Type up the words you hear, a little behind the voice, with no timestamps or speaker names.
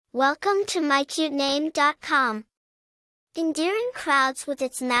Welcome to mycutename.com. Endearing crowds with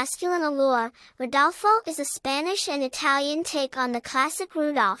its masculine allure, Rodolfo is a Spanish and Italian take on the classic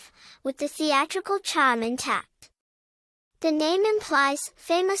Rudolph, with the theatrical charm intact. The name implies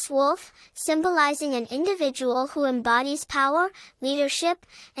famous wolf, symbolizing an individual who embodies power, leadership,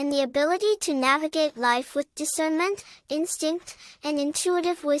 and the ability to navigate life with discernment, instinct, and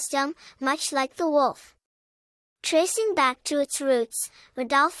intuitive wisdom, much like the wolf. Tracing back to its roots,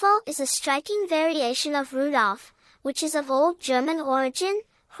 Rodolfo is a striking variation of Rudolph, which is of Old German origin,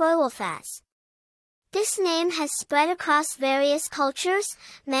 Rodolphas. This name has spread across various cultures,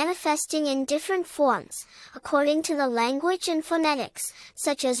 manifesting in different forms, according to the language and phonetics,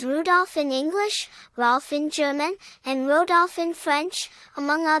 such as Rudolph in English, Rolf in German, and Rodolphe in French,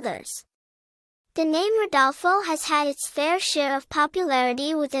 among others. The name Rodolfo has had its fair share of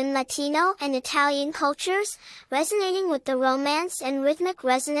popularity within Latino and Italian cultures, resonating with the romance and rhythmic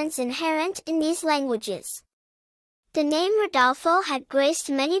resonance inherent in these languages. The name Rodolfo had graced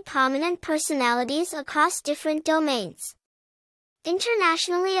many prominent personalities across different domains.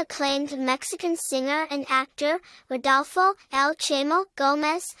 Internationally acclaimed Mexican singer and actor, Rodolfo El Chamo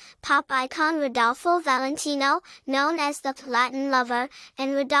Gomez, pop icon Rodolfo Valentino, known as the Latin Lover,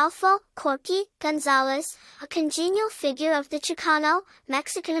 and Rodolfo Corky Gonzalez, a congenial figure of the Chicano,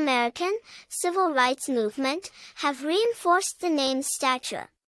 Mexican-American, civil rights movement, have reinforced the name's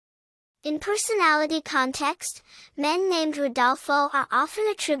stature. In personality context, men named Rodolfo are often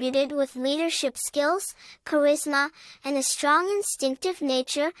attributed with leadership skills, charisma, and a strong instinctive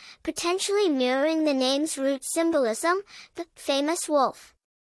nature, potentially mirroring the name's root symbolism, the famous wolf.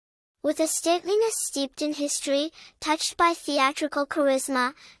 With a stateliness steeped in history, touched by theatrical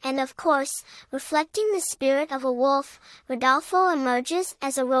charisma, and of course, reflecting the spirit of a wolf, Rodolfo emerges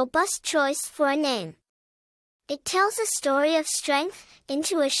as a robust choice for a name. It tells a story of strength,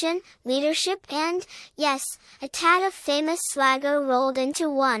 intuition, leadership and, yes, a tad of famous swagger rolled into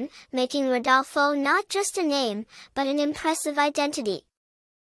one, making Rodolfo not just a name, but an impressive identity.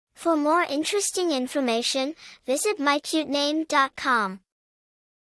 For more interesting information, visit mycutename.com.